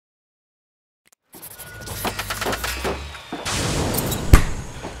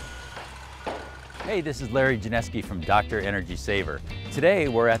Hey, this is Larry Janesky from Dr. Energy Saver. Today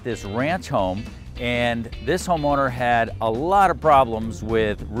we're at this ranch home, and this homeowner had a lot of problems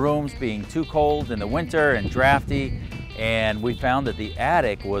with rooms being too cold in the winter and drafty, and we found that the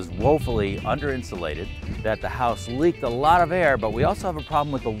attic was woefully under-insulated, that the house leaked a lot of air, but we also have a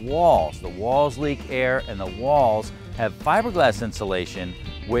problem with the walls. The walls leak air, and the walls have fiberglass insulation,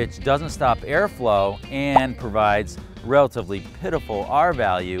 which doesn't stop airflow and provides relatively pitiful R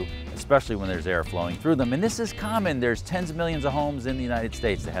value, especially when there's air flowing through them. And this is common. There's tens of millions of homes in the United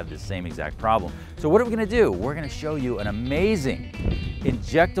States that have this same exact problem. So what are we going to do? We're going to show you an amazing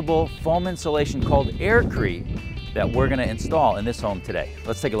injectable foam insulation called AirKrete that we're going to install in this home today.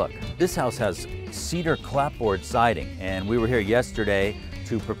 Let's take a look. This house has cedar clapboard siding, and we were here yesterday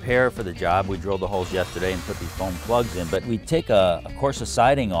to prepare for the job. We drilled the holes yesterday and put these foam plugs in, but we take a course of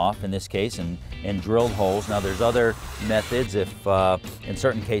siding off in this case and drilled holes. Now there's other methods. If in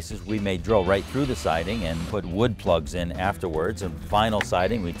certain cases we may drill right through the siding and put wood plugs in afterwards. And final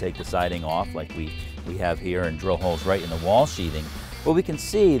siding, we take the siding off like we have here and drill holes right in the wall sheathing. But we can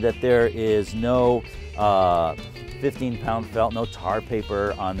see that there is no 15-pound felt, no tar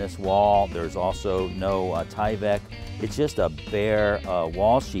paper on this wall. There's also no Tyvek. It's just a bare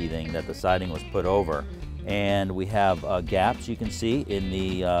wall sheathing that the siding was put over. And we have gaps you can see in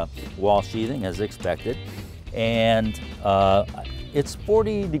the wall sheathing as expected. And it's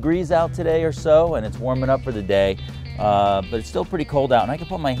 40 degrees out today or so, and it's warming up for the day. But it's still pretty cold out. And I can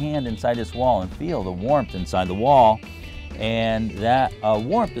put my hand inside this wall and feel the warmth inside the wall. And that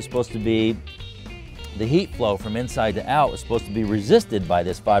warmth is supposed to be, the heat flow from inside to out is supposed to be resisted by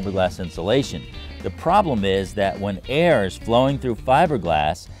this fiberglass insulation. The problem is that when air is flowing through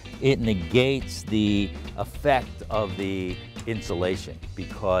fiberglass, it negates the effect of the insulation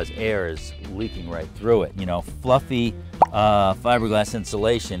because air is leaking right through it. You know, fluffy fiberglass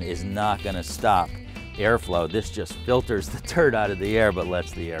insulation is not going to stop airflow. This just filters the dirt out of the air but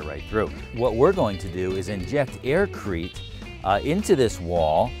lets the air right through. What we're going to do is inject AirKrete into this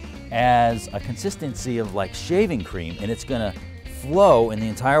wall as a consistency of like shaving cream, and it's going to flow in the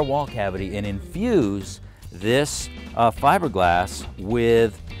entire wall cavity and infuse this fiberglass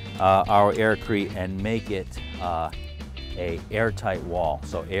with our AirKrete and make it a airtight wall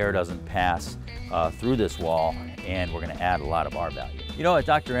so air doesn't pass through this wall, and we're going to add a lot of R value. You know, at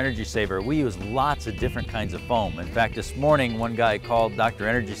Dr. Energy Saver, we use lots of different kinds of foam. In fact, this morning one guy called Dr.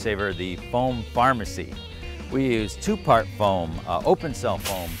 Energy Saver the foam pharmacy. We use two-part foam, open cell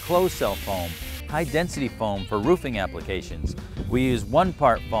foam, closed cell foam, high density foam for roofing applications. We use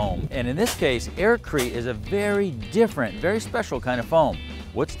one-part foam, and in this case, AirKrete is a very different, very special kind of foam.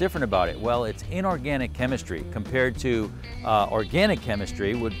 What's different about it? Well, it's inorganic chemistry compared to organic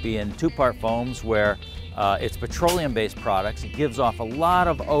chemistry would be in two-part foams where it's petroleum-based products. It gives off a lot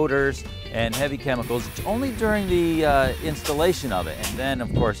of odors and heavy chemicals only during the installation of it, and then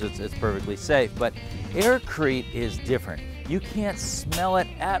of course it's perfectly safe. But AirKrete is different. You can't smell it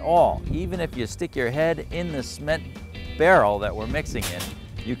at all. Even if you stick your head in the cement barrel that we're mixing in,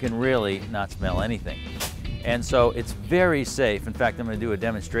 you can really not smell anything. And so it's very safe. In fact, I'm going to do a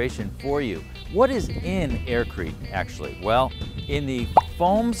demonstration for you. What is in AirKrete actually? Well, in the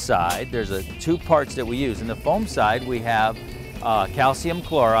foam side, there's two parts that we use. In the foam side, we have calcium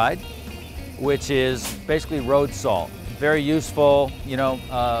chloride, which is basically road salt. Very useful, you know,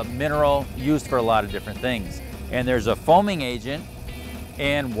 mineral used for a lot of different things. And there's a foaming agent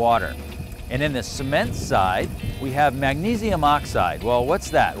and water. And in the cement side, we have magnesium oxide. Well,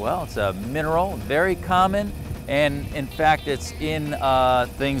 what's that? Well, it's a mineral, very common, and in fact, it's in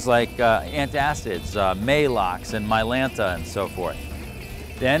things like antacids, Maalox and Mylanta and so forth.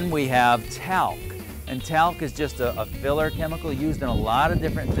 Then we have talc, and talc is just a filler chemical used in a lot of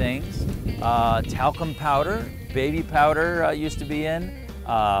different things. Talcum powder, baby powder used to be in,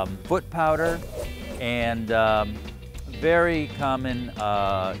 foot powder, and very common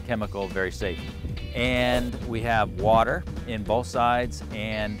chemical, very safe. And we have water in both sides,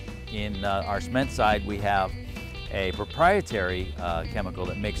 and in our cement side we have a proprietary chemical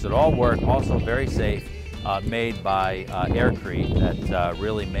that makes it all work, also very safe, made by AirKrete that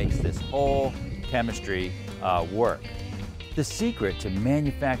really makes this whole chemistry work. The secret to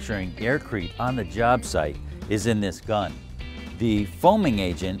manufacturing AirKrete on the job site is in this gun. The foaming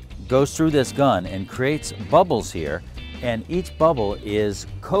agent goes through this gun and creates bubbles here, and each bubble is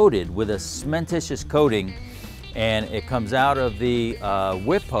coated with a cementitious coating, and it comes out of the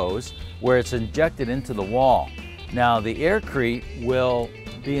whip hose where it's injected into the wall. Now the AirKrete will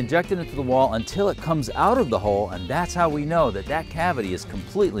be injected into the wall until it comes out of the hole, and that's how we know that that cavity is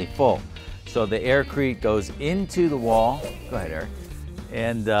completely full. So the AirKrete goes into the wall. Go ahead, Eric.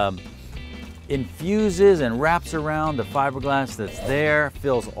 And infuses and wraps around the fiberglass that's there,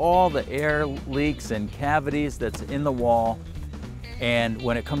 fills all the air leaks and cavities that's in the wall. And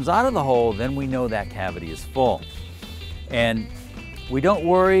when it comes out of the hole, then we know that cavity is full. And we don't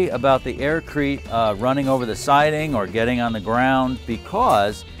worry about the AirKrete running over the siding or getting on the ground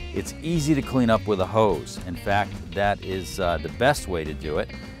because it's easy to clean up with a hose. In fact, that is the best way to do it,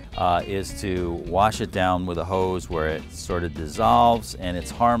 is to wash it down with a hose where it sort of dissolves and it's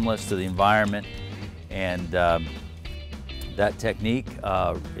harmless to the environment. And that technique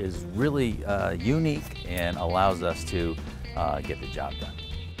is really unique and allows us to get the job done.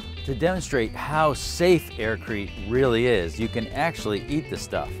 To demonstrate how safe AirKrete really is, you can actually eat the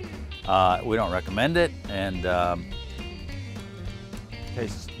stuff. We don't recommend it, and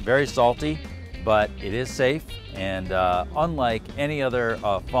tastes very salty, but it is safe, and unlike any other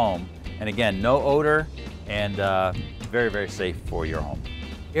foam, and again, no odor, and very, very safe for your home.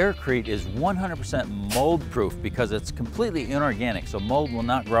 AirKrete is 100% mold proof because it's completely inorganic, so mold will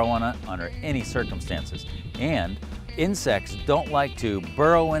not grow on it under any circumstances. And insects don't like to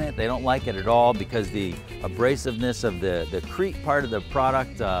burrow in it. They don't like it at all because the abrasiveness of the Crete part of the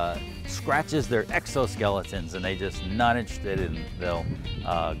product scratches their exoskeletons, and they just not interested, and they'll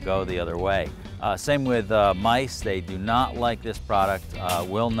go the other way. Same with mice. They do not like this product,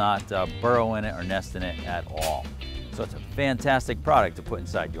 will not burrow in it or nest in it at all. So it's a fantastic product to put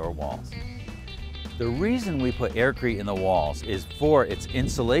inside your walls. The reason we put AirKrete in the walls is for its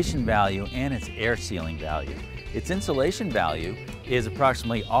insulation value and its air sealing value. Its insulation value is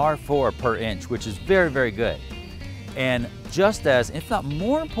approximately R4 per inch, which is very, very good. And just as, if not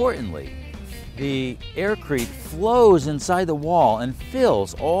more importantly, the AirKrete flows inside the wall and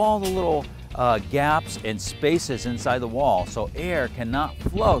fills all the little gaps and spaces inside the wall, so air cannot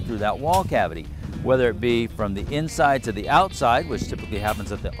flow through that wall cavity, whether it be from the inside to the outside, which typically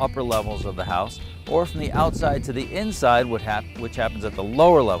happens at the upper levels of the house, or from the outside to the inside, which happens at the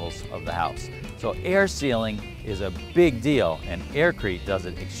lower levels of the house. So air sealing is a big deal, and AirKrete does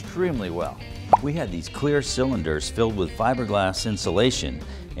it extremely well. We had these clear cylinders filled with fiberglass insulation,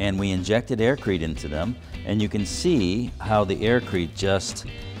 and we injected AirKrete into them, and you can see how the AirKrete just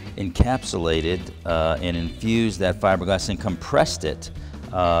encapsulated and infused that fiberglass and compressed it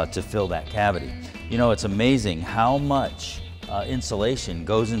to fill that cavity. You know, it's amazing how much insulation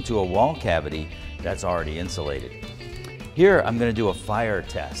goes into a wall cavity that's already insulated. Here I'm going to do a fire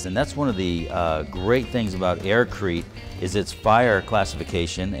test, and that's one of the great things about AirKrete is its fire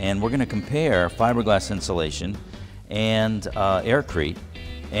classification, and we're going to compare fiberglass insulation and AirKrete.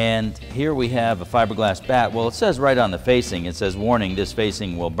 And here we have a fiberglass bat. Well, it says right on the facing, it says, warning, this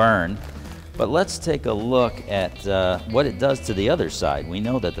facing will burn. But let's take a look at what it does to the other side. We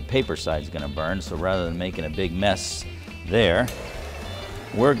know that the paper side is going to burn, so rather than making a big mess there,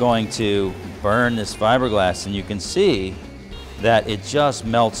 we're going to burn this fiberglass, and you can see that it just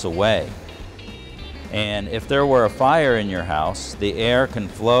melts away. And if there were a fire in your house, the air can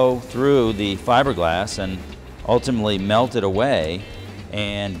flow through the fiberglass and ultimately melt it away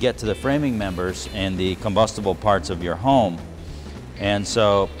and get to the framing members and the combustible parts of your home. And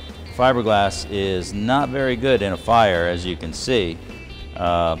so fiberglass is not very good in a fire, as you can see.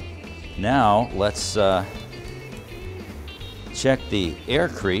 Now let's check the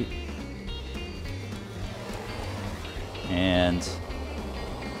AirKrete, and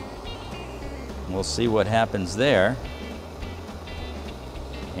we'll see what happens there.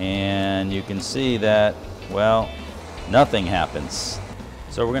 And you can see that, well, nothing happens.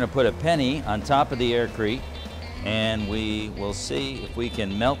 So we're going to put a penny on top of the AirKrete, and we will see if we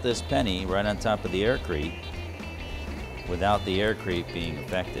can melt this penny right on top of the AirKrete without the AirKrete being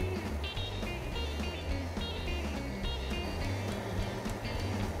affected.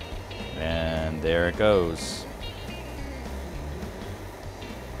 And there it goes.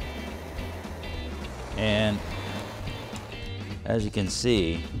 And as you can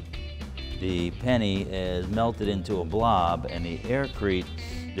see, the penny is melted into a blob, and the AirKrete,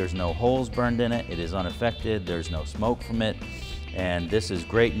 there's no holes burned in it. It is unaffected. There's no smoke from it. And this is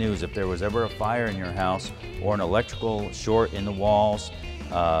great news. If there was ever a fire in your house or an electrical short in the walls,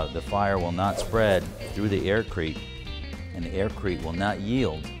 the fire will not spread through the AirKrete, and the AirKrete will not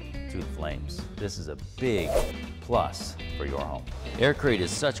yield to the flames. This is a big plus for your home. AirKrete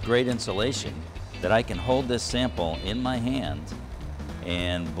is such great insulation that I can hold this sample in my hand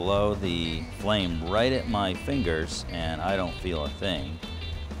and blow the flame right at my fingers, and I don't feel a thing.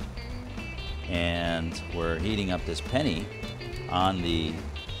 And we're heating up this penny on the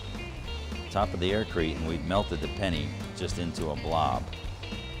top of the AirKrete, and we've melted the penny just into a blob,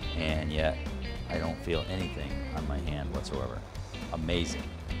 and yet I don't feel anything on my hand whatsoever. Amazing.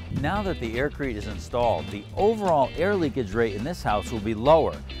 Now that the AirKrete is installed, the overall air leakage rate in this house will be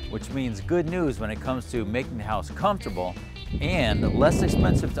lower, which means good news when it comes to making the house comfortable and less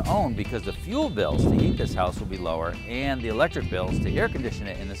expensive to own, because the fuel bills to heat this house will be lower and the electric bills to air condition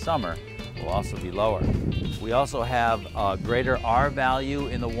it in the summer will also be lower. We also have a greater R value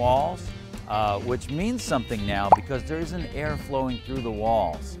in the walls, which means something now because there isn't air flowing through the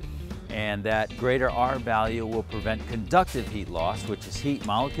walls. And that greater R value will prevent conductive heat loss, which is heat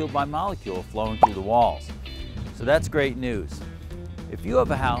molecule by molecule flowing through the walls. So that's great news. If you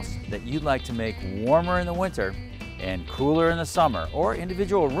have a house that you'd like to make warmer in the winter and cooler in the summer, or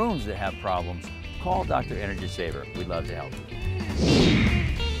individual rooms that have problems, call Dr. Energy Saver. We'd love to help you.